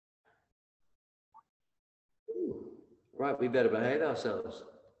Right, we better behave ourselves.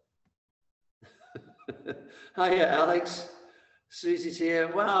 Hiya, Alex. Susie's here.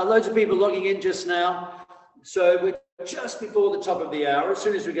 Wow, loads of people logging in just now. So we're just before the top of the hour. As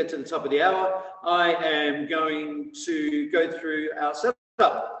soon as we get to the top of the hour, I am going to go through our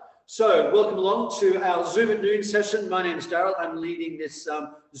setup. So welcome along to our Zoom at Noon session. My name is Darryl. I'm leading this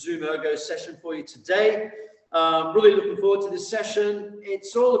Zoom Ergos session for you today. Really looking forward to this session.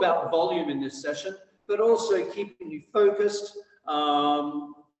 It's all about volume in this session, but also keeping you focused,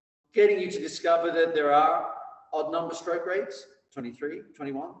 getting you to discover that there are odd number stroke rates, 23,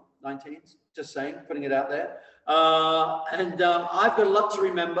 21, 19s, just saying, putting it out there. I've got a lot to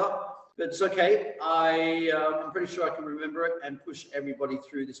remember, but it's okay. I'm pretty sure I can remember it and push everybody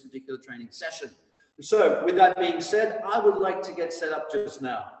through this particular training session. So with that being said, I would like to get set up just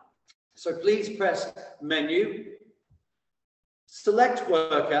now. So please press menu, select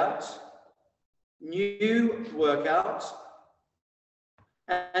workout, new workout,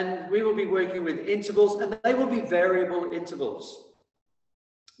 and we will be working with intervals, and they will be variable intervals.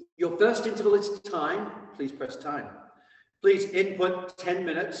 Your first interval is time. Please press time. Please input 10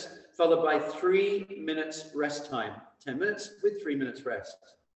 minutes, followed by 3 minutes rest time. 10 minutes with 3 minutes rest.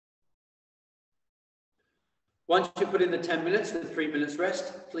 Once you put in the 10 minutes with 3 minutes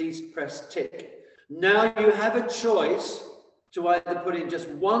rest, please press tick. Now you have a choice to either put in just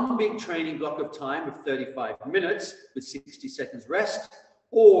one big training block of time of 35 minutes with 60 seconds rest,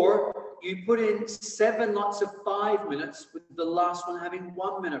 or you put in 7 lots of 5 minutes with the last one having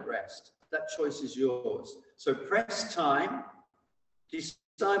 1 minute rest. That choice is yours. So press time,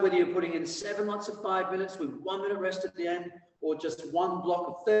 decide whether you're putting in 7 lots of 5 minutes with 1 minute rest at the end, or just one block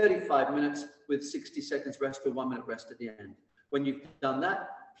of 35 minutes with 60 seconds rest or 1 minute rest at the end. When you've done that,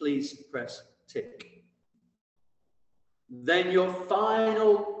 please press tick. Then your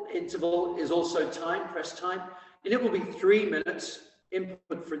final interval is also time, press time, and it will be 3 minutes,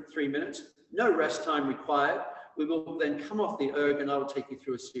 input for 3 minutes, no rest time required. We will then come off the erg and I will take you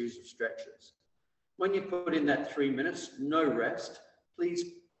through a series of stretches. When you put in that 3 minutes, no rest, please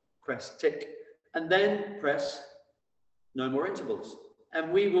press tick and then press no more intervals.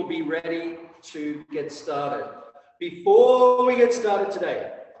 And we will be ready to get started. Before we get started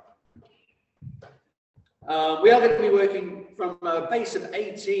today, we are going to be working from a base of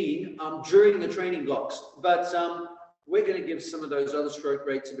 18 during the training blocks, but we're going to give some of those other stroke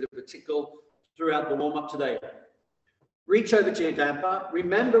rates a bit of a tickle throughout the warm-up today. Reach over to your damper.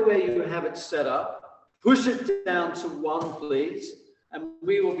 Remember where you have it set up. Push it down to 1, please. And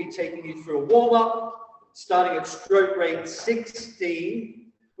we will be taking you through a warm-up, starting at stroke rate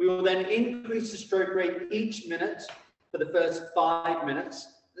 16. We will then increase the stroke rate each minute for the first 5 minutes,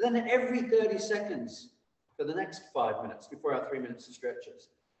 and then every 30 seconds for the next 5 minutes before our 3 minutes of stretches.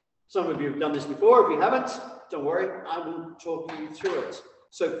 Some of you have done this before. If you haven't, don't worry, I will talk you through it.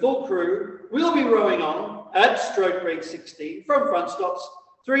 So full crew, we'll be rowing on at stroke rate 16 from front stops.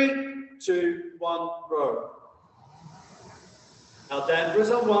 3, 2, 1, row. Our damper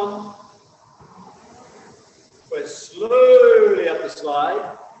is on 1. We're slowly up the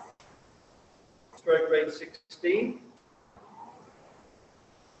slide. Stroke rate 16.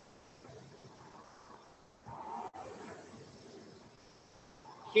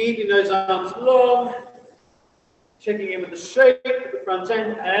 Keeping those arms long, checking in with the shape at the front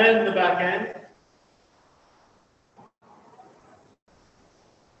end and the back end.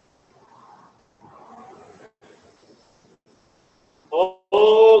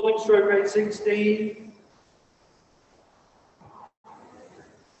 Holding stroke rate 16.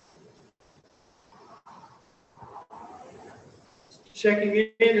 Checking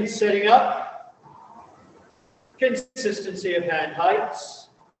in and setting up. Consistency of hand heights.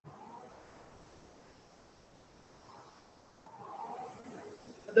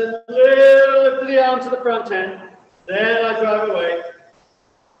 And then a little lift of the arm to the front end. Then I drive away.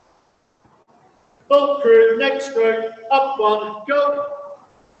 Full crew, next stroke, up 1, go.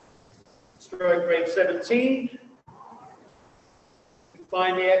 Stroke rate 17.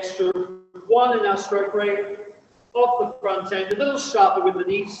 Find the extra 1 in our stroke rate. Off the front end, a little sharper with the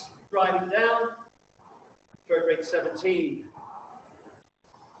knees, driving down. Stroke rate 17.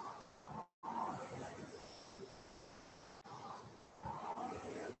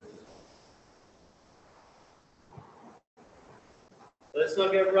 Let's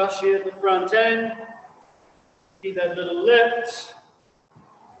not get rushy at the front end. Keep that little lift.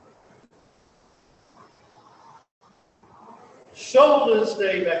 Shoulders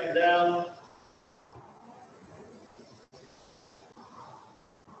stay back and down.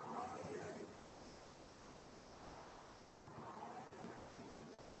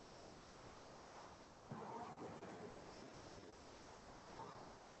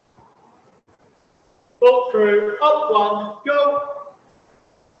 Full crew, up 1, go.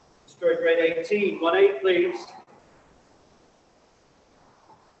 Stroke rate 18, 1-8 please.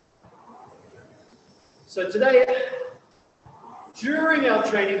 So today, during our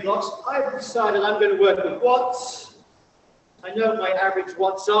training blocks, I've decided I'm going to work with watts. I know what my average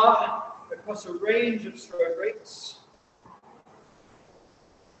watts are across a range of stroke rates.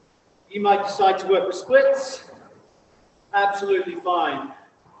 You might decide to work with splits. Absolutely fine.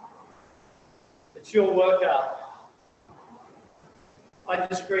 It's your workout. I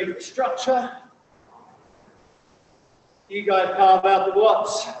just create the structure. You guys carve out the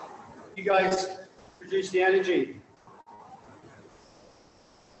watts. You guys produce the energy.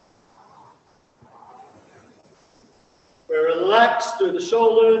 We're relaxed through the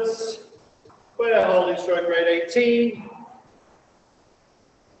shoulders. We're holding stroke rate 18.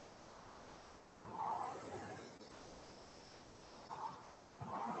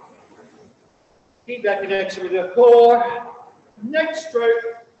 Keep that connection with your core. Next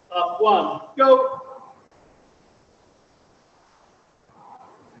stroke, up 1, go.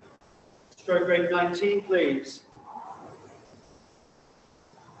 Stroke rate 19, please.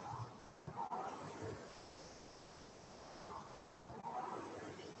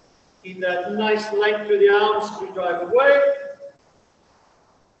 Keep that nice length through the arms as we drive away.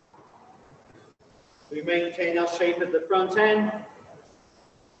 We maintain our shape at the front end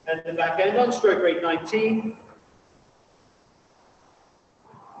and the back end on stroke rate 19.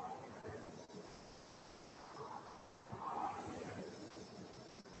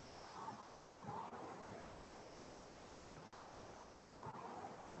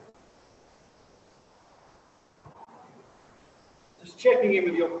 Just checking in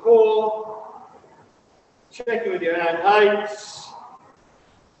with your core, checking with your hand heights,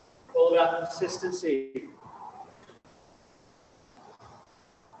 all about consistency.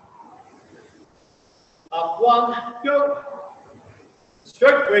 Up 1, go.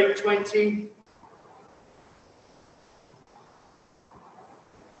 Stroke rate 20.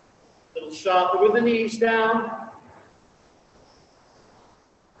 A little sharper with the knees down.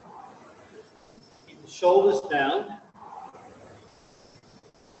 Keep the shoulders down.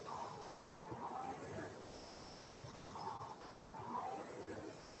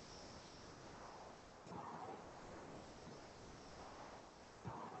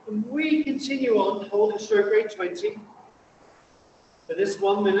 And we continue on holding stroke rate 20 for this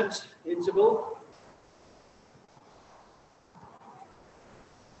 1 minute interval.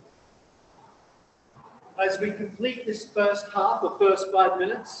 As we complete this first half, or first 5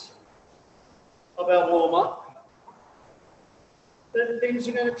 minutes of our warm-up, then things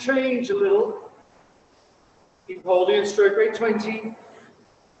are going to change a little. Keep holding at stroke rate 20.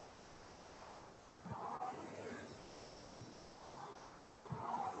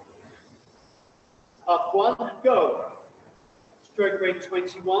 Up 1, go. Stroke rate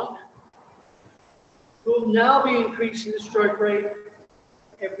 21. We'll now be increasing the stroke rate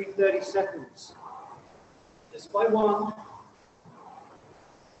every 30 seconds. Just by 1.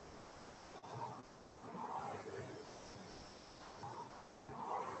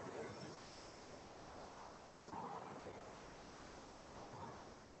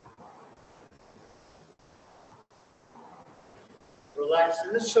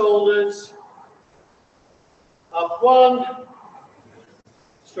 Relaxing the shoulders. Up 1.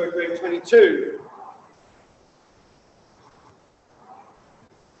 Stroke rate 22.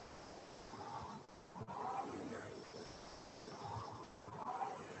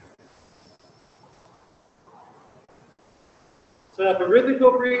 Set up a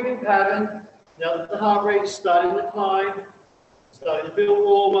rhythmical breathing pattern. Now that the heart rate is starting to climb, starting to feel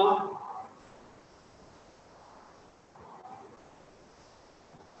warmer.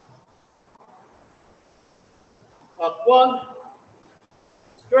 Up 1.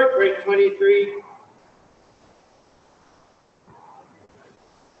 Stroke rate 23.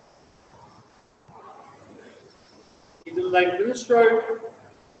 Keep the length in the stroke.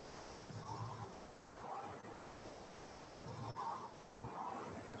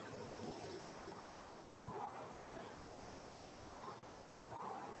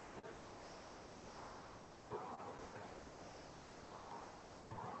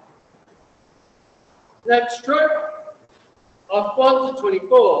 Next stroke, off 1 to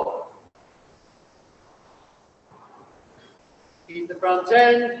 24. Keep the front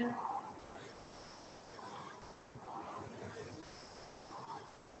end.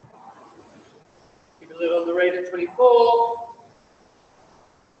 Keep a little on the rate at 24.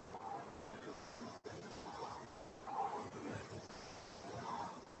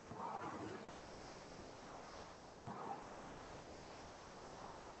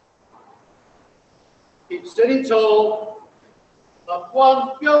 Keep sitting tall. Up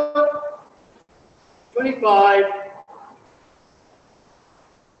 1, go. 25.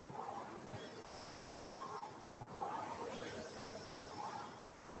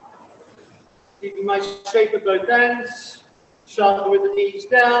 Keeping my shape of both hands, sharper with the knees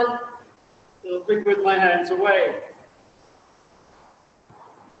down, a little quicker with my hands away.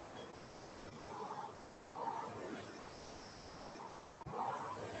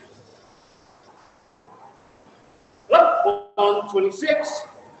 Up, 126.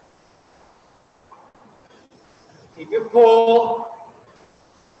 Keep your core.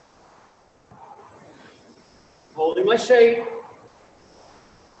 Holding my shape.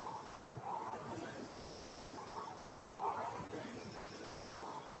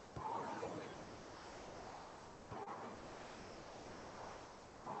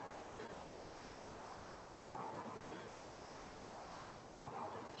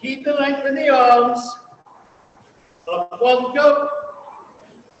 Keep the length in the arms. Up 1, go.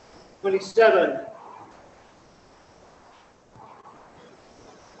 27.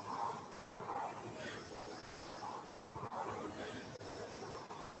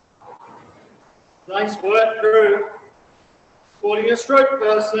 Nice work, crew. Supporting a stroke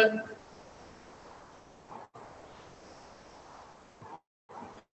person.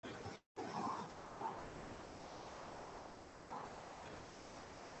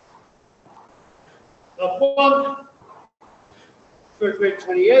 Up 1. Stroke rate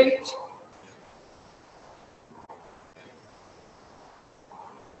 28.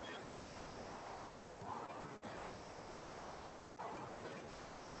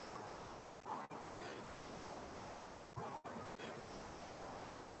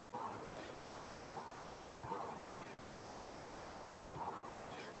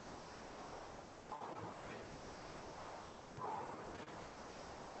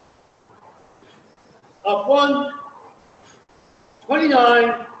 Up 1.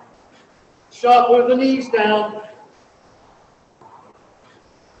 29. Sharp with the knees down.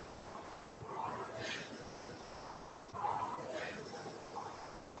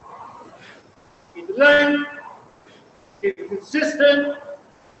 Keep the length. Keep it consistent.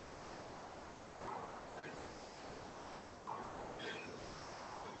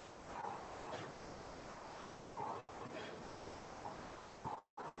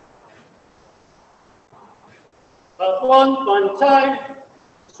 Up 1, final time.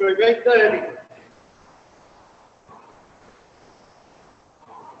 Stroke rate 30.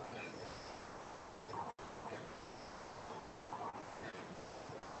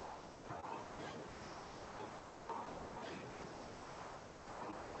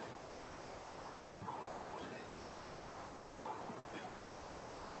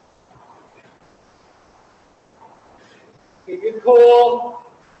 Keep your core.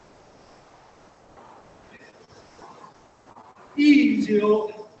 Easy.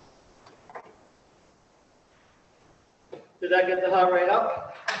 Did I get the heart rate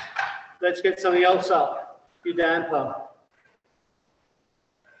up? Let's get something else up. Your damper.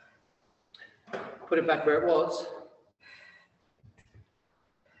 Put it back where it was.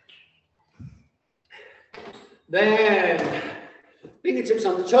 Then, fingertips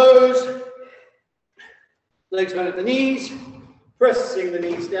on the toes. Legs down at the knees. Pressing the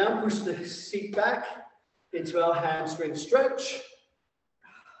knees down. Push the seat back into our hamstring stretch.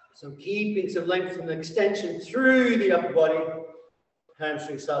 So keeping some length and extension through the upper body.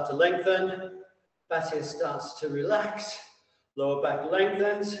 Hamstrings start to lengthen. Fascia starts to relax. Lower back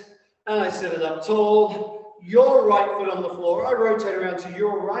lengthens. And I sit it up tall. Your right foot on the floor. I rotate around to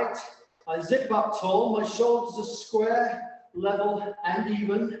your right. I zip up tall. My shoulders are square, level, and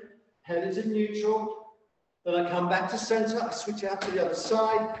even. Head is in neutral. Then I come back to center. I switch out to the other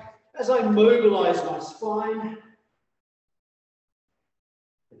side. As I mobilize my spine,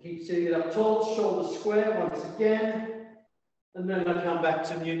 I keep sitting it up tall, shoulders square once again, and then I come back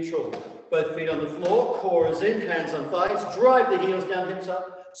to neutral. Both feet on the floor, core is in, hands on thighs, drive the heels down, hips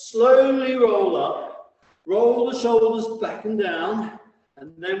up, slowly roll up, roll the shoulders back and down,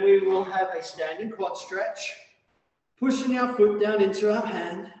 and then we will have a standing quad stretch, pushing our foot down into our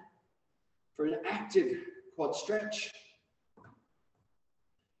hand for an active quad stretch.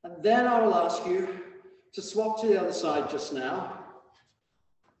 And then I will ask you to swap to the other side just now.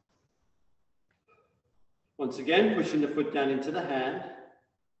 Once again, pushing the foot down into the hand.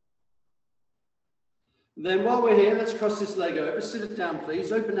 Then while we're here, let's cross this leg over. Sit it down,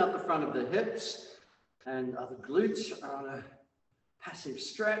 please. Open up the front of the hips and other glutes are on a passive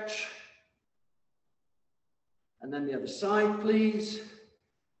stretch. And then the other side, please.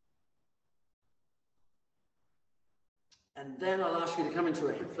 And then I'll ask you to come into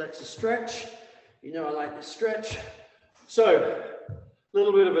a hip flexor stretch. You know I like to stretch. So, a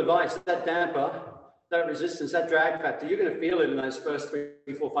little bit of advice, that damper, that resistance, that drag factor, you're going to feel it in those first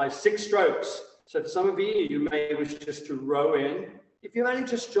 3, 4, 5, 6 strokes. So for some of you, you may wish just to row in. If you only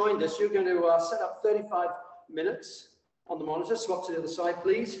just joined us, you're going to set up 35 minutes on the monitor. Swap to the other side,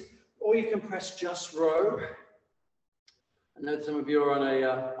 please. Or you can press just row. I know some of you are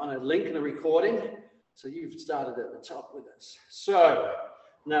on a link and a recording. So you've started at the top with us. So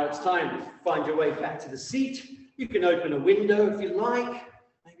now it's time to find your way back to the seat. You can open a window if you like.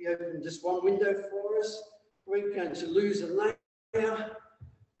 Maybe open just one window for us. We're going to lose a layer.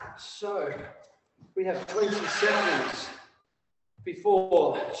 So we have 20 seconds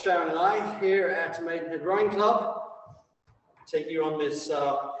before Sharon and I here at Maidenhead Rowing Club take you on this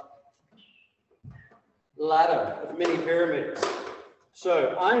ladder of mini pyramids.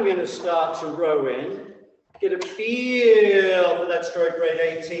 So I'm going to start to row in, get a feel for that stroke rate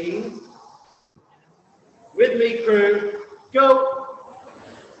 18. With me, crew, go.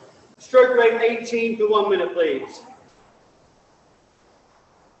 Stroke rate 18 for 1 minute, please.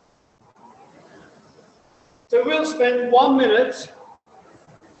 So we'll spend 1 minute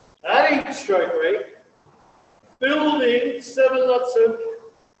at each stroke rate, building 7 lots of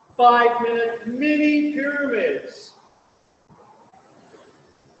 5-minute mini pyramids.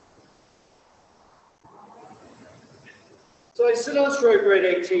 So I sit on stroke rate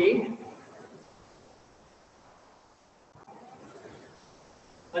 18.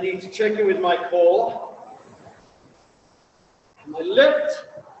 I need to check in with my core, my lift,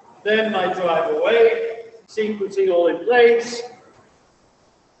 then my drive away, sequencing all in place.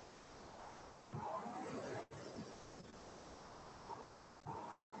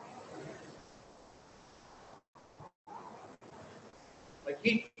 I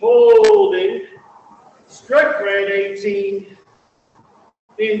keep holding stroke rate 18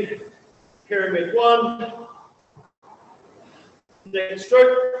 in pyramid 1. Next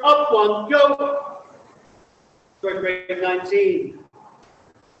stroke, up 1, go. Stroke rate 19.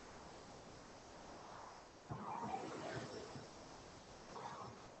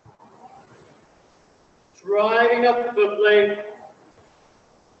 Driving up the foot plate,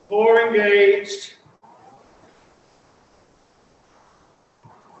 core engaged.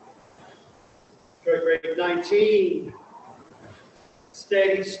 Stroke rate 19.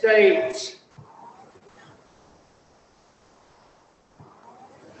 Steady state.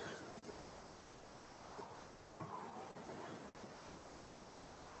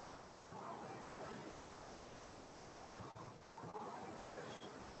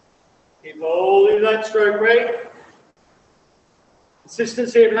 Keep holding that stroke rate.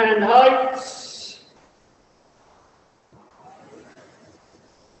 Consistency of hand heights.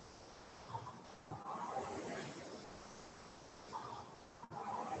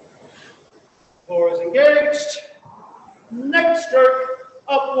 Core is engaged. Next stroke,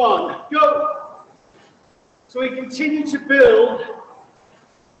 up 1, go. So we continue to build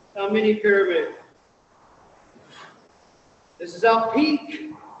our mini pyramid. This is our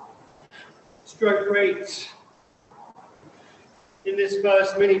peak stroke rate in this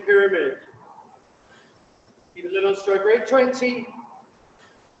first mini pyramid. Keep a little on stroke rate 20.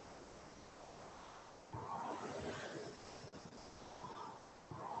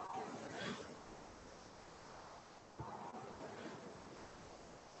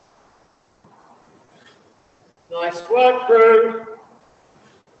 Nice work, crew.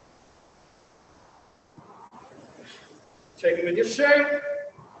 Take it with your shape.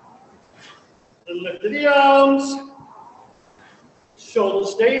 And lift the arms.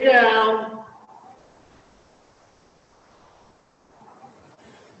 Shoulders stay down.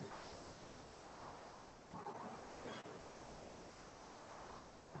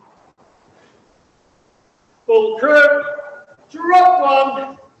 Full crew. Drop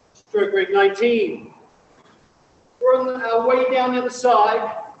 1. Stroke rate 19. We're on our way down the other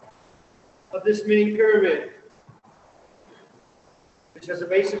side of this mini pyramid, which has a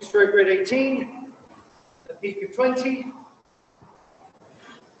basic stroke rate 18, a peak of 20.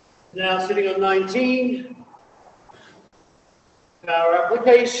 Now sitting on 19. Power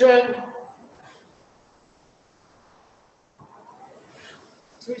application.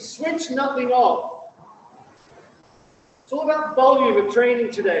 So we switch nothing off. It's all about volume of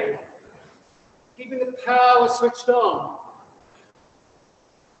training today. Keeping the power switched on.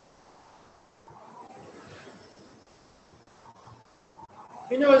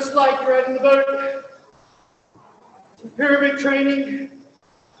 You know, it's like you're out in the boat, some pyramid training.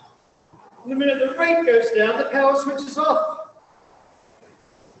 The minute the rate goes down, the power switches off.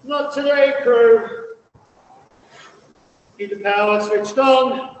 Not today, crew. Keep the power switched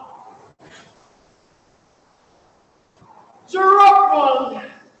on. Up 1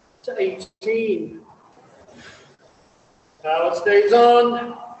 to 18. Power stays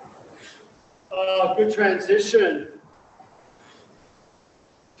on. Oh, good transition.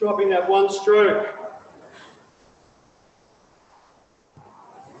 Dropping that one stroke.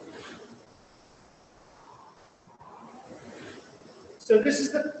 So this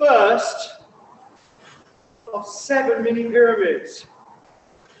is the first of 7 mini pyramids.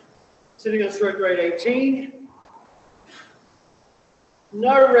 Sitting on stroke rate 18.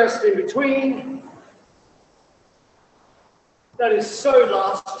 No rest in between. That is so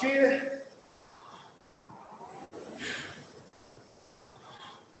last year.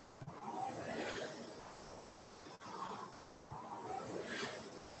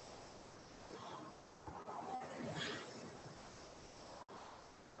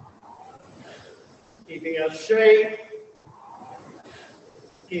 Keeping our shape,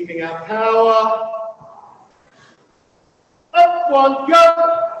 keeping our power. Up 1,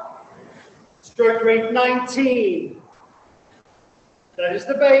 go. Stroke rate 19. That is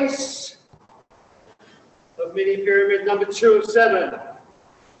the base of mini pyramid number 2 of 7.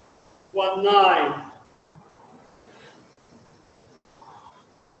 1, 9.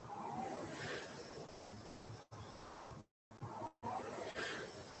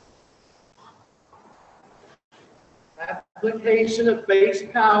 Application of base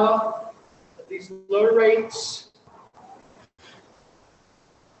power at these low rates.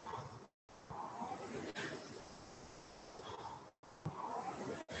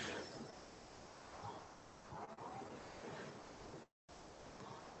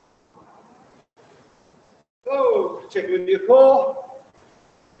 Oh, check with your core.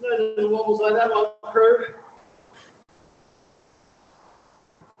 No little wobbles like that one, crew.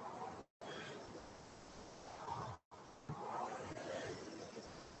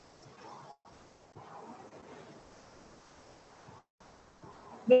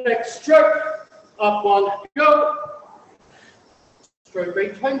 Next stroke, up 1, go. Stroke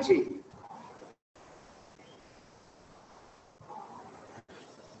rate 20.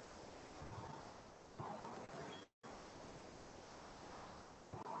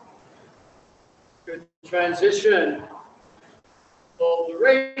 Good transition. Hold the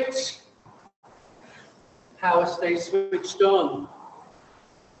rate. Power stays switched on.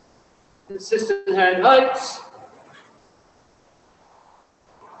 Consistent hand heights.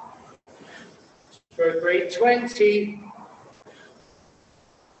 Stroke rate 20.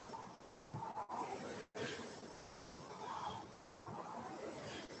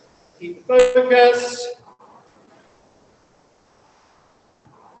 Keep focus.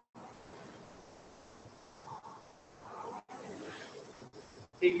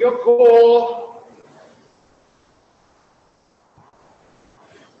 Keep your core.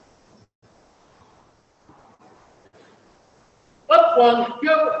 Up 1,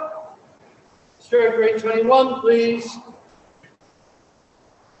 go. Stroke rate 21, please.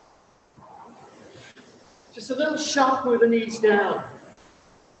 Just a little sharper with the knees down.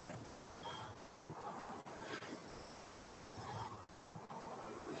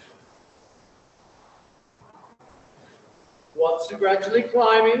 Once you're gradually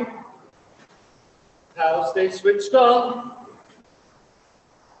climbing, power stays switched on.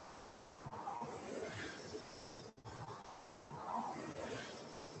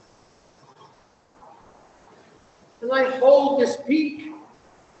 And I hold this peak,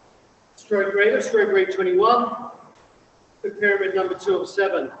 stroke rate 21, for pyramid number 2 of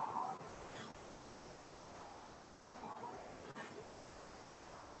 7.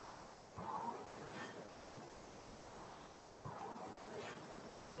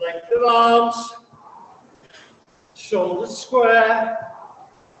 Length of arms, shoulders square,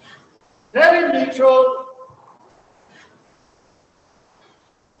 head in neutral.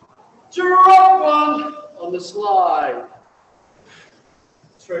 Drop 1 on the slide.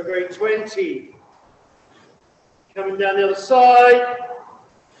 Stroke rate 20. Coming down the other side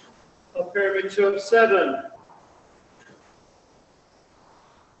of pyramid 2 of 7.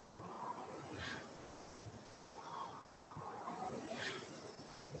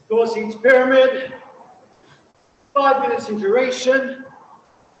 Of course, each pyramid, 5 minutes in duration,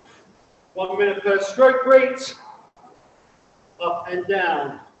 1 minute per stroke rate, up and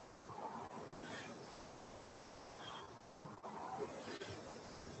down.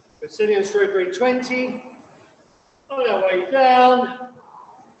 We're sitting on stroke rate 20, on our way down,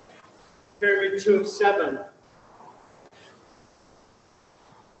 pyramid 2 of 7.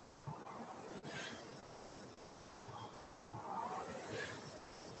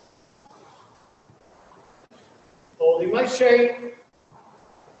 Holding my shape,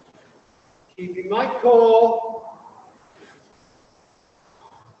 keeping my core,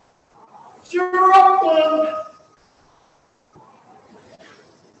 Drop one.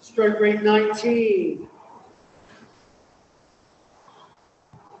 Stroke rate 19.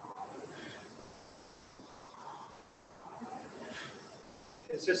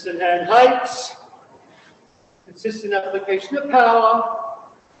 Consistent hand heights. Consistent application of power.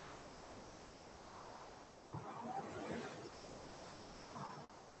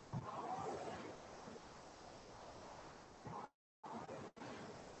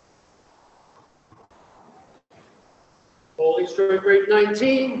 Holding stroke rate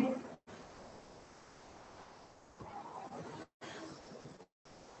 19.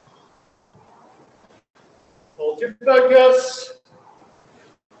 Hold your focus.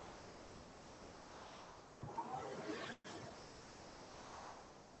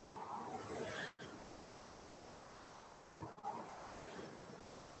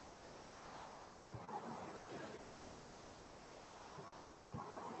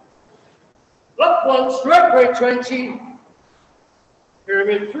 Up one, stroke rate 20.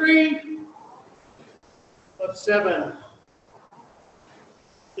 Pyramid 3. Up 7.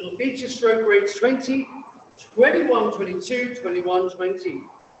 It'll feature stroke rates 20, 21, 22, 21, 20.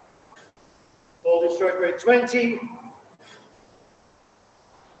 Holding stroke rate 20.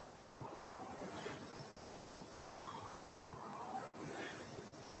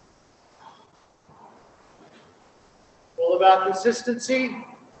 All about consistency,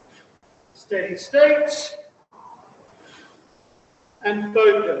 steady state, and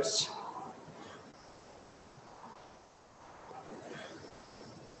focus.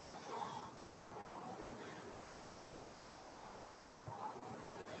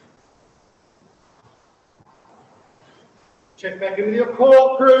 Check back in with your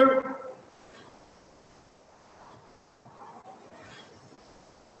core crew.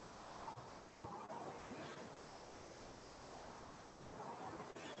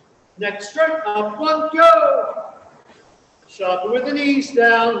 Next stroke, up one, go. Sharpen with the knees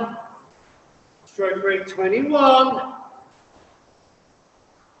down. Stroke rate 21.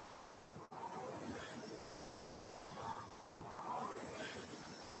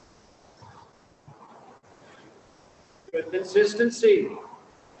 Good consistency.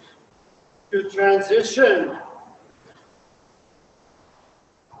 Good transition.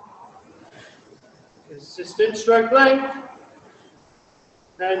 Consistent stroke length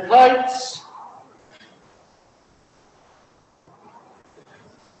and heights.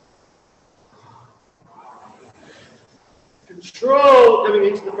 Control coming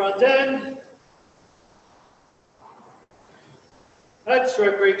into the front end. At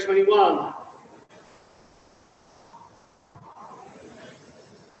stroke rate 21.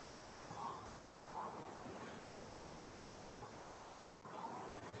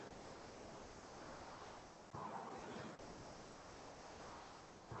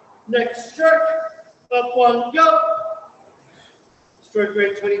 Next stroke, up one, go. Stroke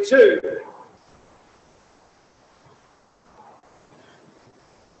rate 22.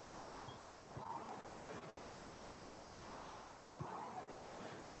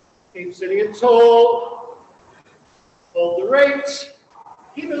 Keep sitting it tall. Hold the rate.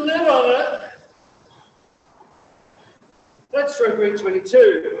 Keep a lid on it. That's stroke rate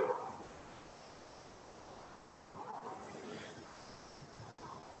 22.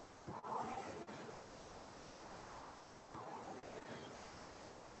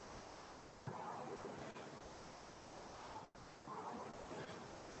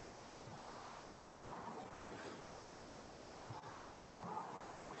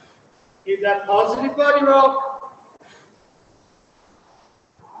 Keep that positive body rock.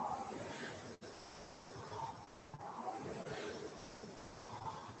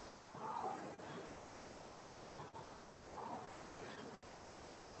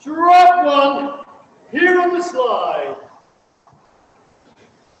 Drop one here on the slide.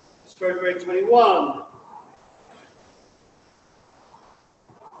 Stroke rate 21.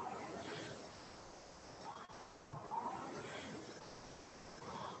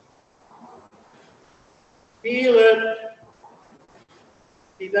 Feel it.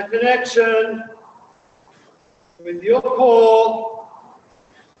 Keep that connection with your core.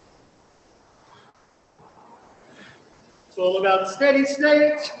 It's all about steady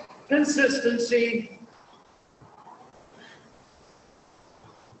state, consistency.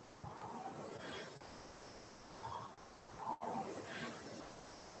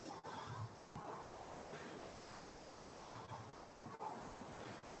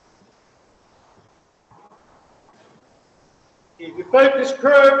 Keep your focus,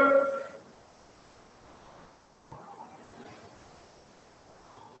 crew.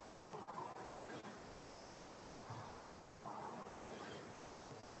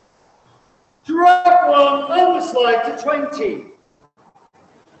 20.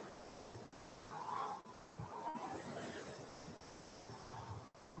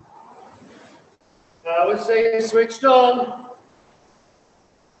 Power stay switched on.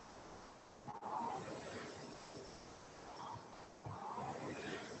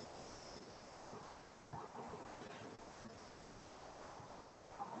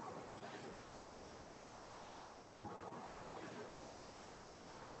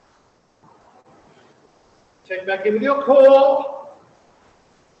 Check back in with your core.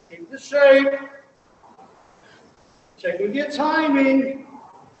 Keep the shape. Check with your timing.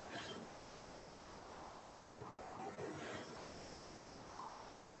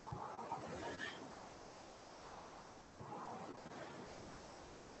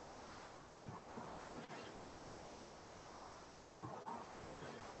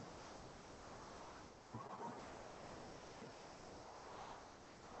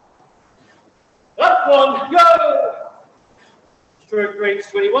 Up one, go! Stroke rates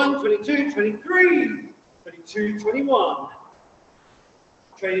 21, 22, 23, 22, 21.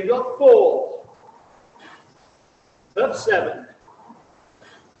 Training block 4. Up 7.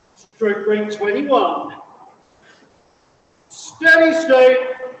 Stroke rate 21. Steady state.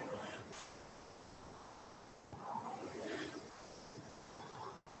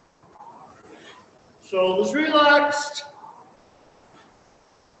 Shoulders relaxed.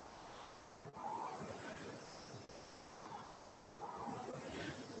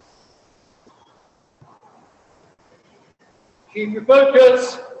 Keep your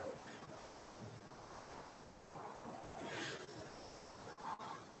focus.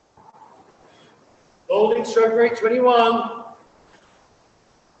 Holding stroke rate 21.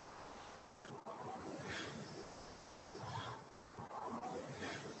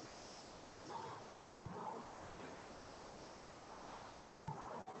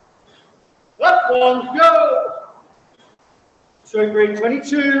 Up one, go. Stroke rate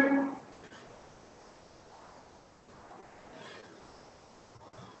 22.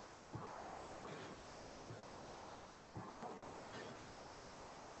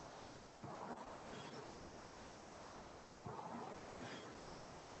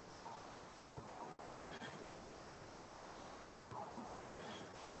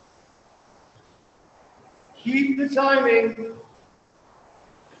 Keep the timing.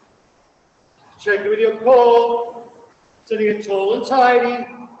 Check it with your core. Sitting it tall and tidy.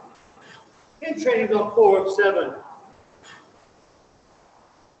 In training block 4 of 7.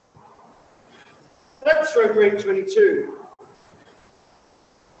 That's stroke rate 22.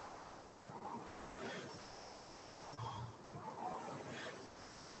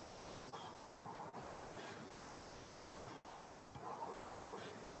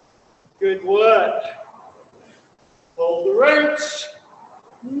 Good work. Hold the rates.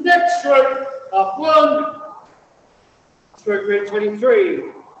 Next stroke, up 1. Stroke rate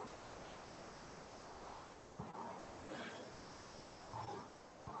 23.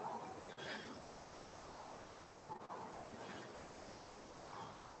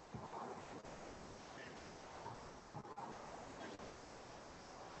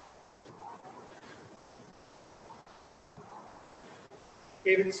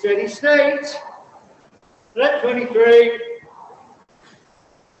 Keep it steady state. Let 23.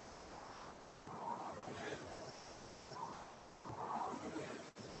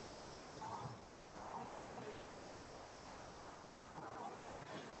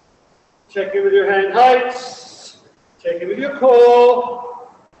 Check in with your hand heights. Check in with your core.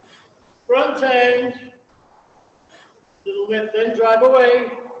 Front end. Little lift, then drive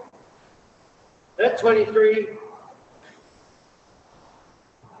away. At 23.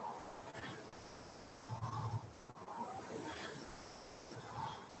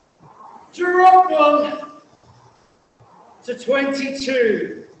 Drop one to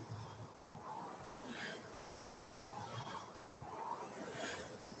 22.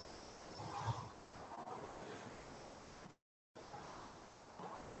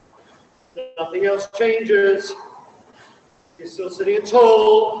 Nothing else changes. You're still sitting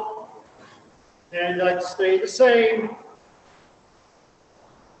tall. And I'd stay the same.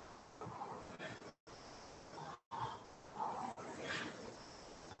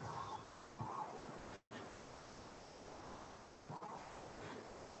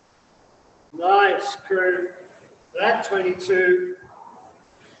 Nice, crew. That 22.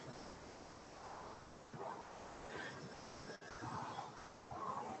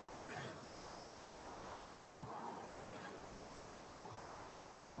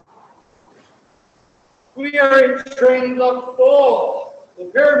 We are in training block 4, the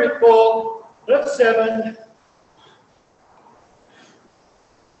pyramid 4, of 7.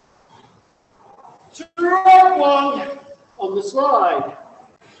 Drop one. slide.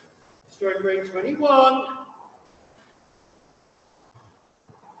 Stroke rate 21.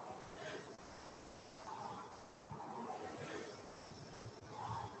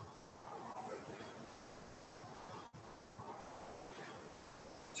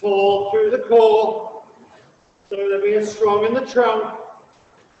 Tall through the core, so that we are strong in the trunk.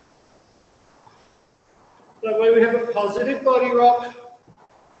 That way we have a positive body rock.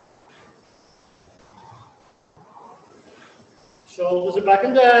 Shoulders are back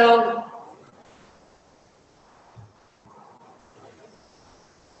and down.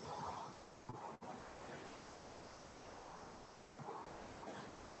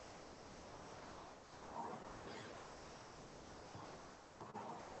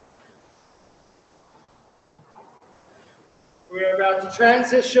 We're about to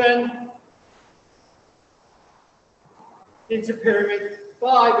transition into pyramid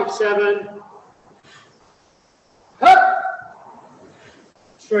 5 of 7. Hup!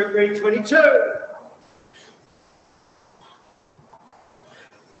 Stroke rate 22.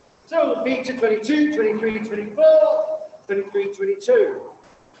 So we'll peak to 22, 23, 24, 23, 22.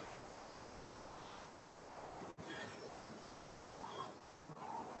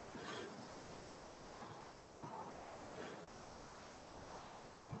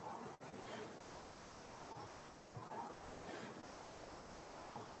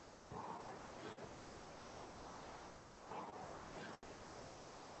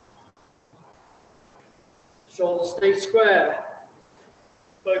 Shoulders stay square.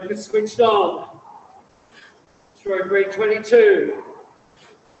 Focus switched on. Stroke rate 22.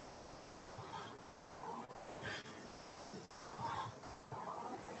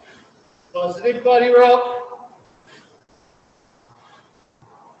 Positive body rock.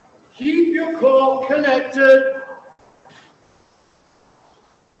 Keep your core connected.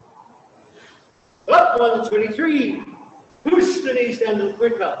 Up 1 to 23. Push the knees down a little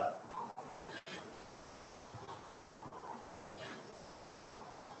quicker.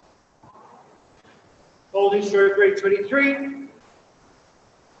 Holding stroke rate 23. In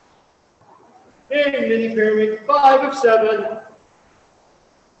mini pyramid 5 of 7.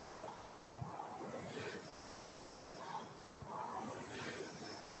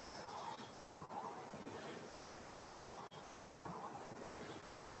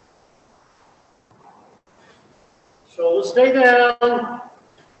 Shoulders stay down.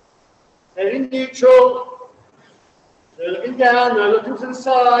 Head in neutral. No looking down, no looking to the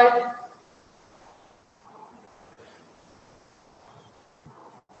side.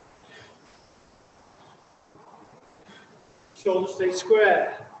 Shoulders stay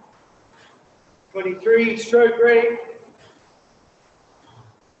square. 23, stroke rate.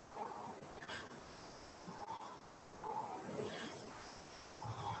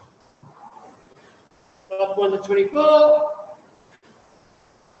 Up 1 to 24.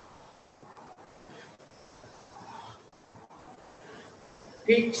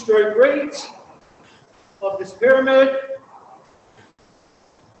 Peak stroke rate of this pyramid.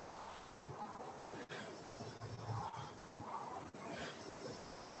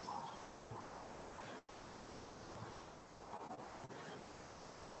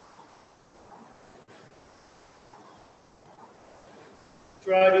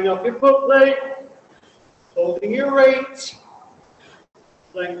 Driving up your foot plate, holding your rate,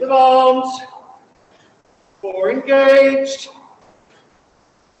 length of arms, core engaged.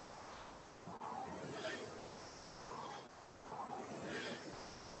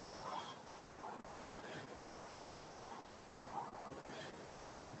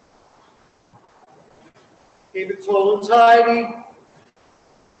 Keep it tall and tidy.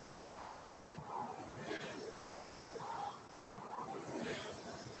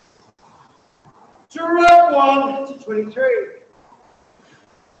 Direct 1 to 23.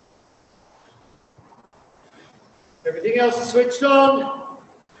 Everything else is switched on.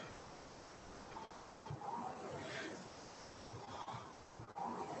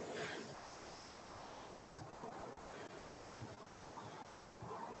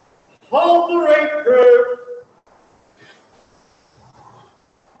 Hold the rate curve.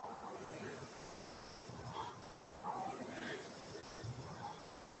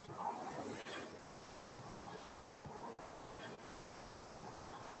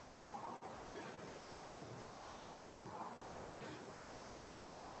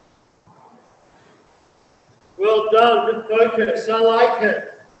 Well done, good focus, I like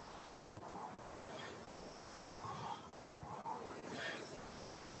it.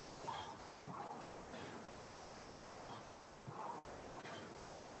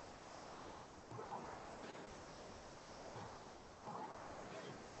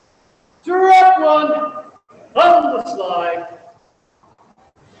 Direct 1 on the slide.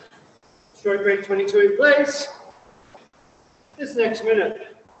 Stroke rate 22 in place. This next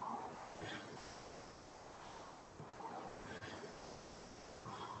minute.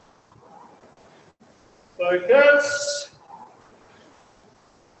 Focus.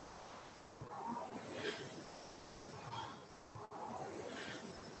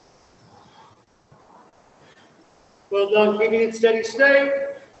 Well done, keeping it steady state.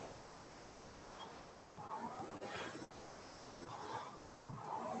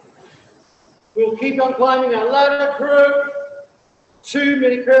 We'll keep on climbing our ladder crew. 2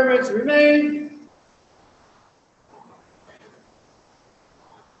 mini pyramids remain.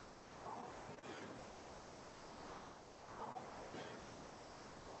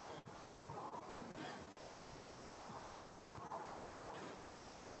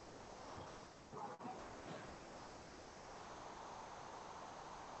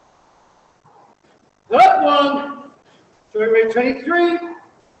 Up one. Stroke rate 23.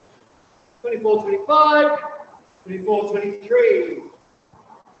 24, 25. 24, 23.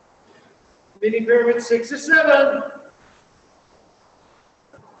 Mini pyramid 6 or 7.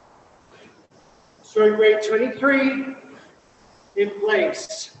 Stroke rate 23 in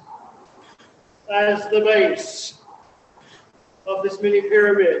place as the base of this mini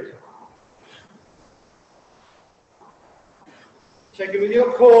pyramid. Check in with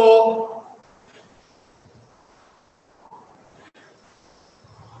your core.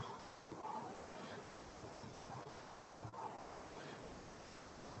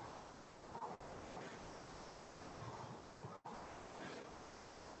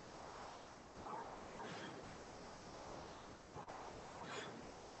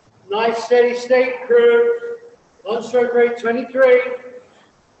 Nice steady state crew, on stroke rate 23.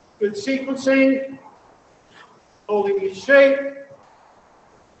 Good sequencing, holding your shape.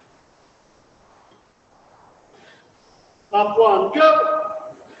 Up one,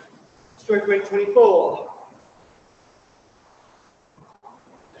 go. Stroke rate 24.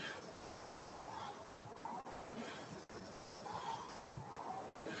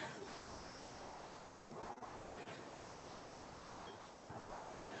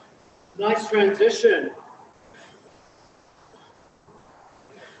 Nice transition.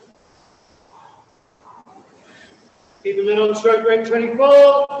 Keep them in on stroke rate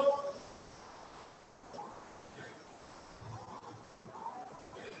 24.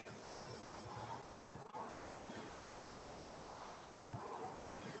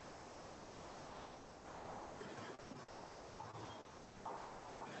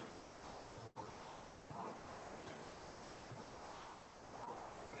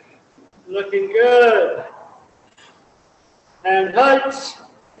 Looking good. And heights.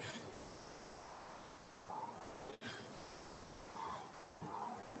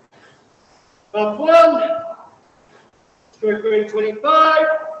 Up one. Stroke rate 25.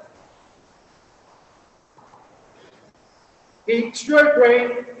 Peak stroke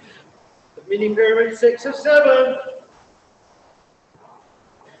rate. The mini pyramid 6 or 7.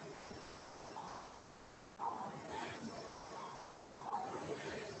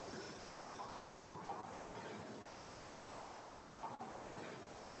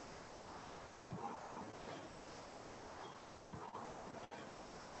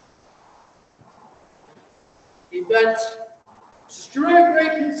 Keep that stroke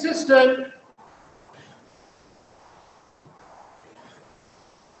rate consistent.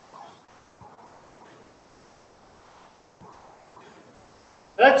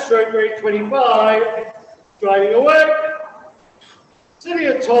 That's stroke rate 25. Driving away. Sitting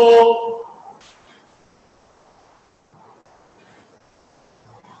at tall.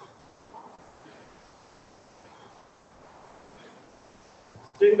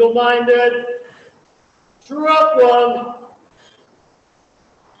 Single-minded. Drop one.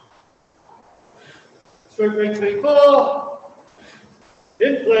 Stroke rate 24.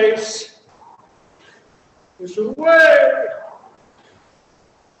 In place. Push away.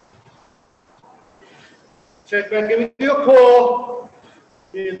 Check back in with your core.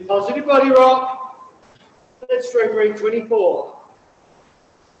 In positive body rock. Let's stroke rate 24.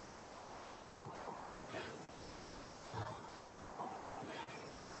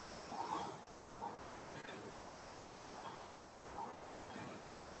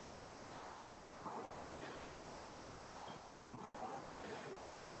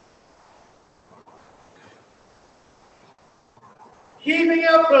 Keeping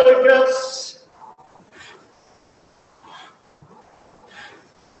our focus.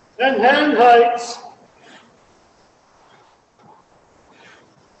 And hand heights.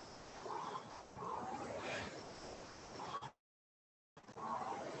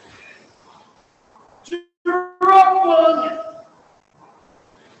 Drop one.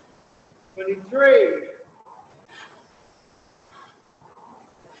 23.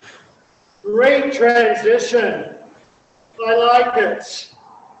 Great transition. I like it.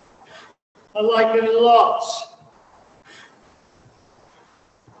 I like it a lot.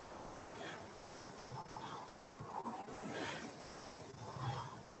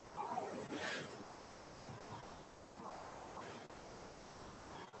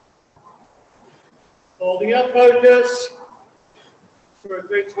 Holding up focus for a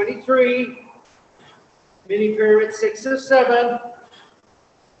grade 23, mini pyramid 6 of 7.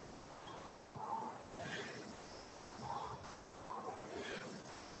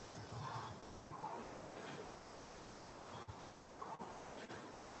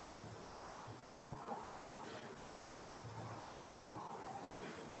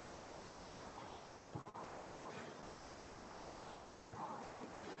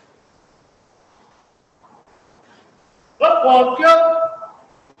 Up one, go.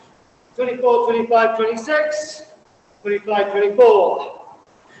 24, 25, 26, 25, 24.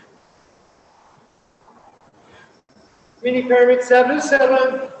 Mini pyramid 7 of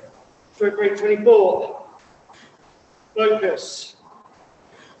 7, stroke rate 24. Focus.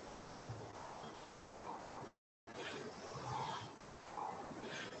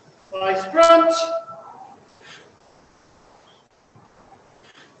 Eyes front.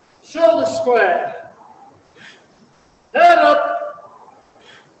 Shoulder square. Head up.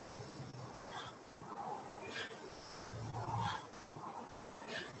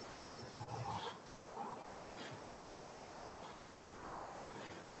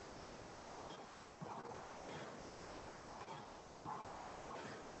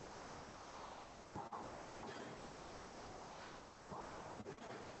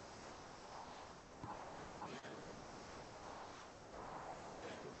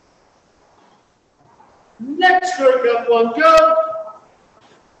 Next stroke up one, go.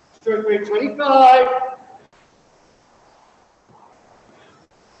 Stroke rate 25.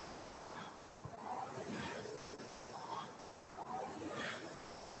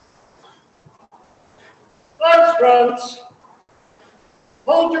 Eyes front.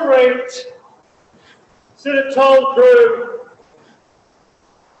 Hold your rate. Sit it tall through.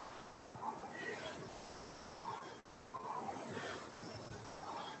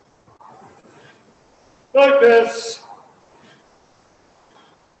 Focus.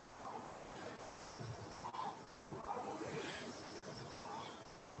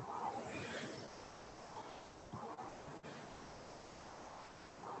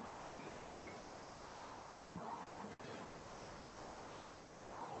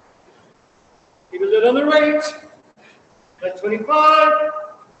 Keep a lid on the rate. At 25.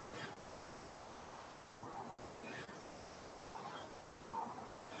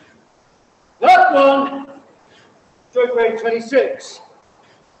 That one. Stroke rate 26.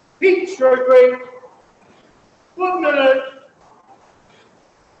 Peak stroke rate. 1 minute.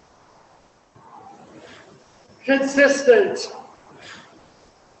 Consistent.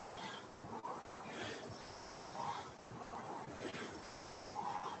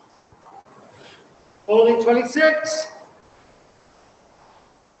 Holding 26.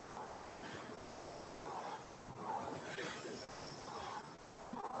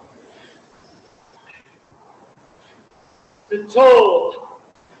 The toe.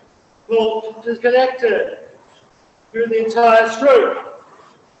 Pull disconnected through the entire stroke.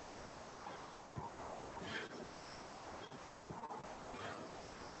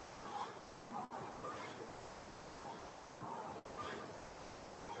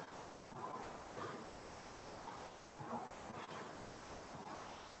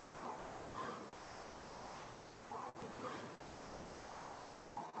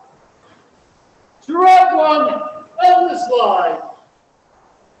 Drop one on the slide.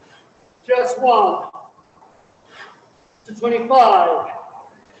 Just one. To 25.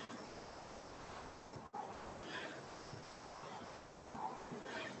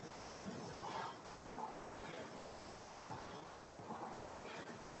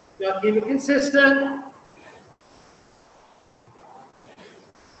 Now keep it consistent.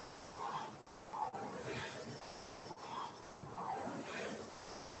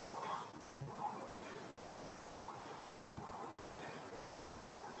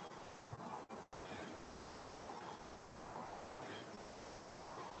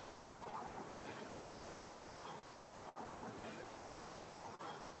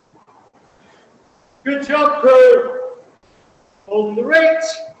 Good job, crew. Holding the rate.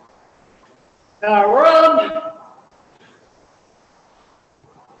 Power on.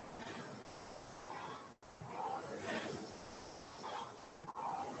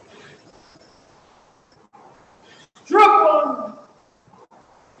 Drop one.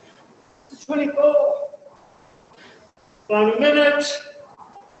 24. Final minute.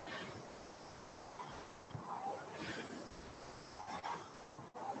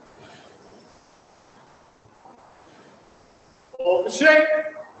 Hold the shape.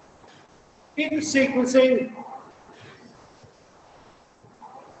 Keep the sequencing.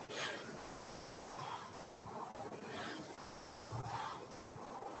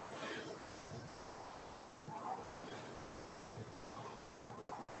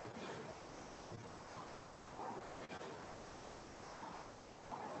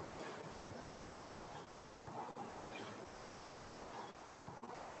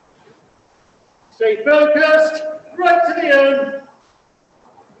 Stay focused, right to the end.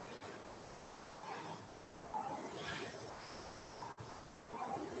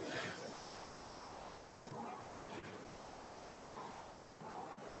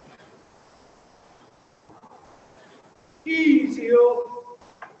 Easy up.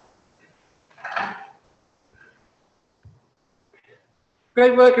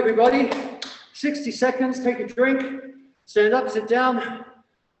 Great work, everybody. 60 seconds, take a drink, stand up, sit down,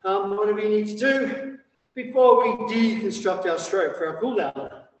 whatever you need to do before we deconstruct our stroke for our cool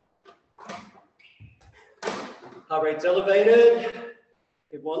down. Heart rate's elevated.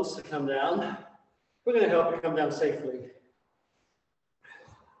 It wants to come down. We're going to help it come down safely.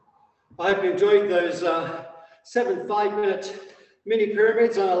 I hope you enjoyed those 7 5-minute mini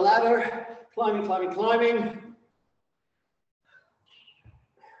pyramids on a ladder, climbing, climbing, climbing.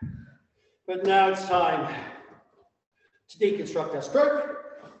 But now it's time to deconstruct our stroke.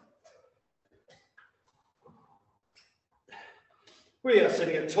 We are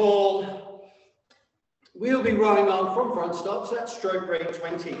sitting up tall. We'll be rolling on from front stops. That's stroke rate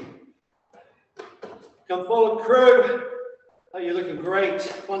 20. Come forward, crew. Oh, you're looking great.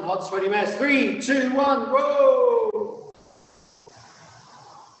 One hot, sweaty mess. 3, 2, 1, whoa!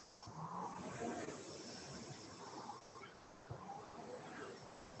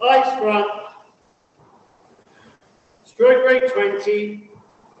 Ice front. Stroke rate 20.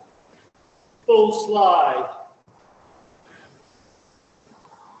 Full slide.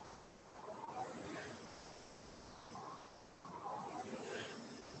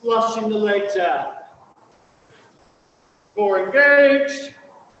 Flushing the legs out. 4 engaged.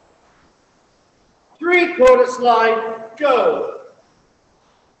 3/4 slide, go.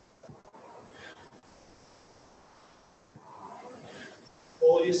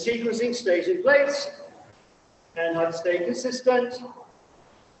 All your sequencing stays in place and height stay consistent.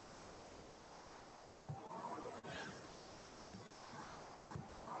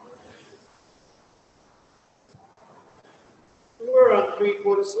 We're on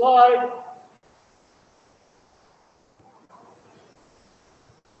 3/4 slide.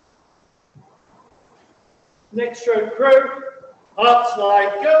 Next stroke, crew. Half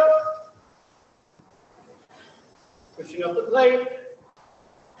slide, go. Pushing up the plate.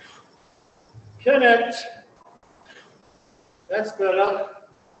 Connect. That's better.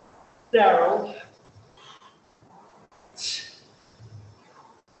 Darryl.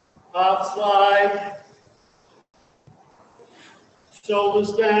 Half slide.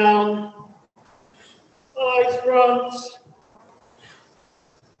 Shoulders down. Eyes front.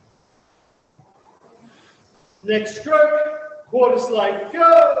 Next stroke, 1/4 slide,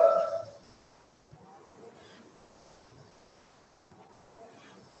 go.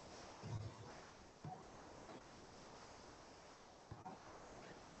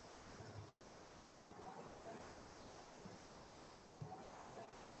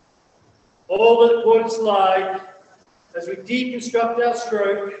 Hold at 1/4 slide as we deconstruct our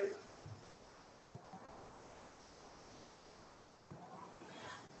stroke.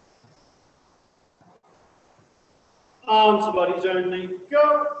 Arms and bodies only,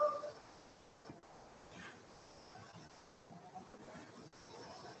 go.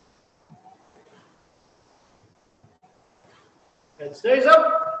 Head stays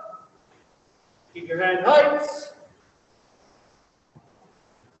up. Keep your hand heights.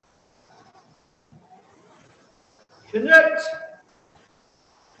 Connect.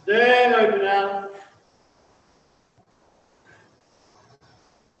 Then open out.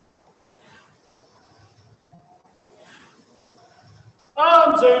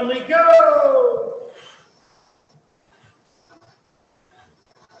 Arms only, go!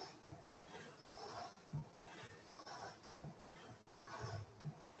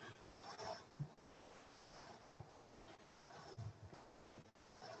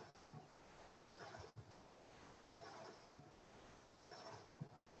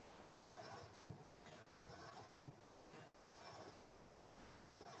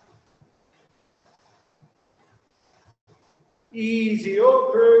 Easy, all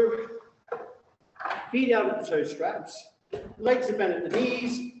crew. feet out of the toe straps, legs are bent at the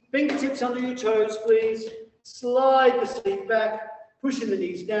knees, fingertips under your toes, please. Slide the seat back, pushing the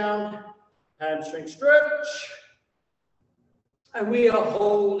knees down, hamstring stretch. And we are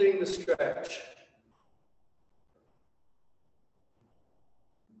holding the stretch.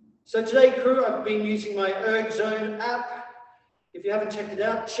 So today, crew, I've been using my Ergos app. If you haven't checked it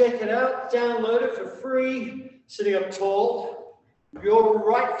out, check it out. Download it for free. Sitting up tall. Your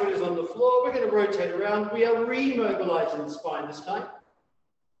right foot is on the floor. We're going to rotate around. We are remobilizing the spine this time.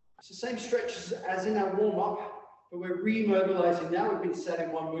 It's the same stretches as in our warm-up, but we're remobilizing now. We've been sat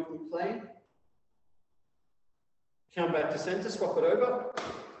in one movement plane. Come back to center, swap it over.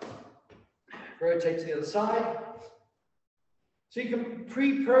 Rotate to the other side. So you can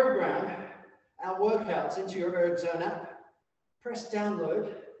pre-program our workouts into your Ergos app. Press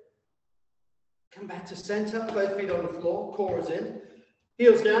download. Come back to center, both feet on the floor, core is in.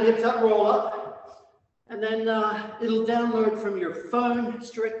 Heels down, hips up, roll up. And then it'll download from your phone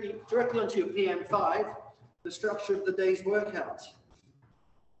directly onto your PM5, the structure of the day's workout.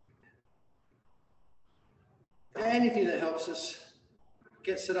 Anything that helps us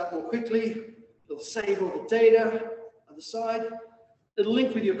get set up more quickly, it'll save all the data on the side. It'll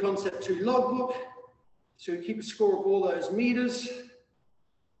link with your Concept 2 logbook, so you keep a score of all those meters.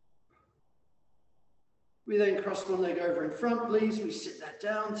 We then cross one leg over in front, please. We sit that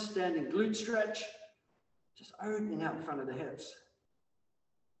down, standing glute stretch, just opening out in front of the hips.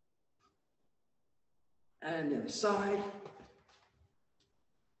 And the other side.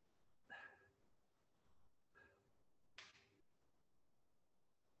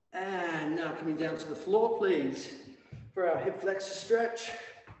 And now coming down to the floor, please, for our hip flexor stretch.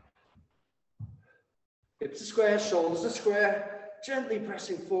 Hips are square, shoulders are square, gently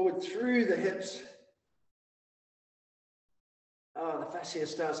pressing forward through the hips. The fascia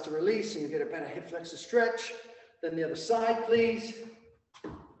starts to release and you get a better hip flexor stretch. Then the other side, please.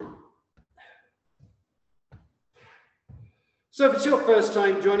 So if it's your first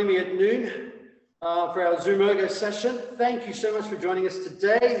time joining me at noon for our Zoom Ergos session, thank you so much for joining us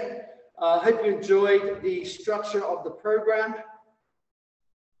today. I hope you enjoyed the structure of the program.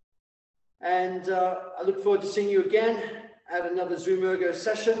 And I look forward to seeing you again at another Zoom Ergos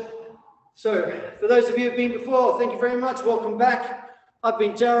session. So for those of you who've been before, thank you very much. Welcome back. I've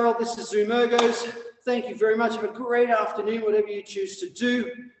been Darryl. This is Zoom Ergos. Thank you very much. Have a great afternoon, whatever you choose to do.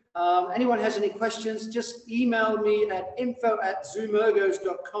 Anyone has any questions, just email me at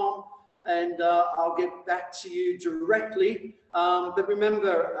info@zoomergos.com and I'll get back to you directly. But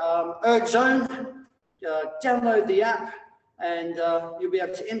remember, Ergos, download the app and you'll be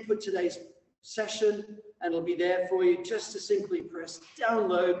able to input today's session and it'll be there for you just to simply press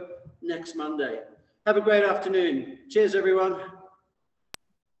download next Monday. Have a great afternoon. Cheers, everyone.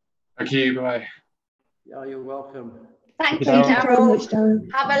 Thank you. Bye. Yeah, you're welcome. Thank you, Darryl.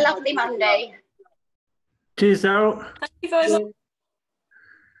 Have a lovely Monday. Cheers, Darryl. Thank you very much.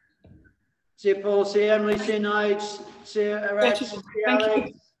 See you, Paul. See you, Emily. See you, Nige. See you, Eric. See you,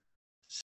 Alex.